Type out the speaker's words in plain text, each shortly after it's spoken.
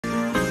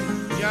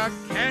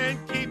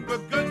can't keep a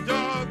good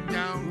dog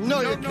down.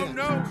 No, you can't.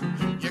 No,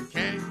 you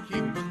can't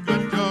keep a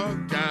good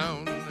dog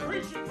down.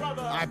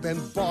 I've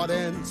been bought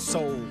and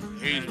sold.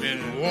 He's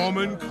been warm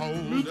and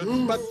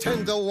cold. But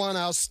 10 to 1,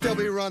 I'll still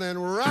be running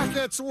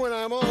rackets when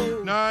I'm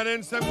old. Not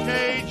in some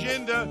cage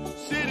in the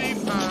city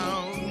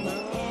pound.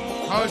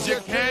 'Cause you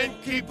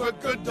can't keep a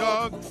good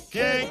dog.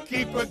 Can't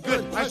keep a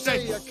good... I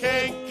say you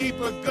can't keep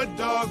a good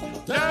dog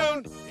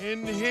down.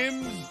 In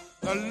him's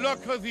the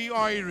luck of the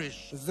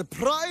Irish. The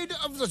pride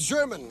of the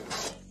German.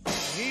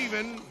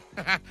 Even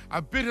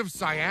a bit of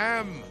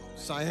Siam.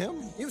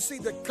 Siam? You see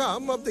the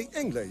calm of the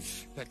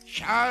English. The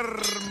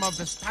charm of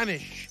the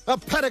Spanish. A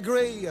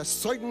pedigree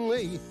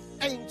certainly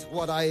ain't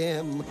what I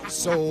am.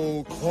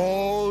 So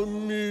call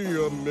me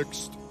a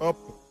mixed-up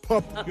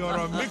pup. You're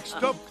a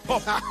mixed-up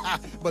pup.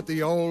 But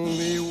the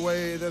only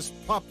way this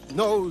pup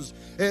knows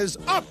is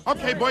up.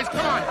 Okay, boys,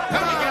 come on.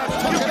 Help me get up.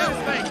 You get this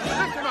thing.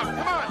 Lift him up.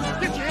 Come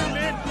on. Get your hand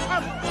in.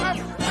 Up, up,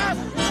 up.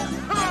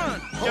 Come on.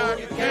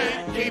 You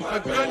can't keep a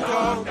good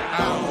dog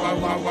down. Wow,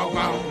 wow, wow,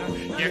 wow.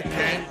 You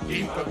can't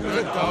keep a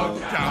good dog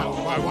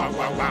down. Wow, wow,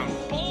 wow, wow.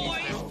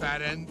 He's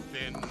fat and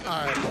thin.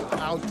 I've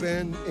out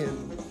been in.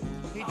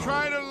 He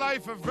tried a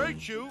life of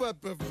virtue, but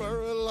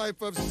prefer a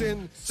life of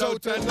sin. So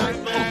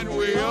tonight, man,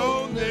 we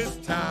own this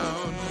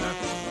town.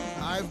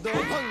 I've no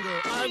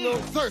hunger, I've no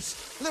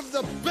thirst. Lived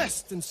the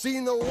best and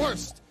seen the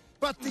worst.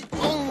 But the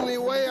only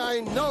way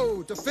I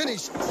know to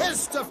finish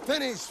is to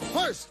finish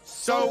first.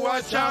 So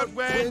watch out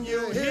when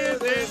you hear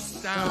this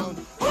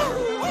sound.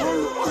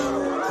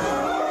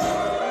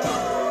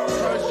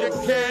 'Cause you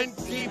can't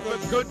keep a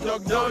good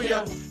dog. No,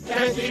 you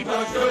can't keep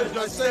a good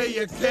dog. Say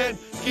you can't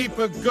keep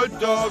a good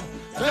dog.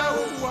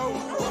 No.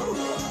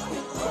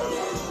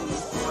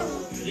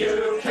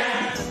 You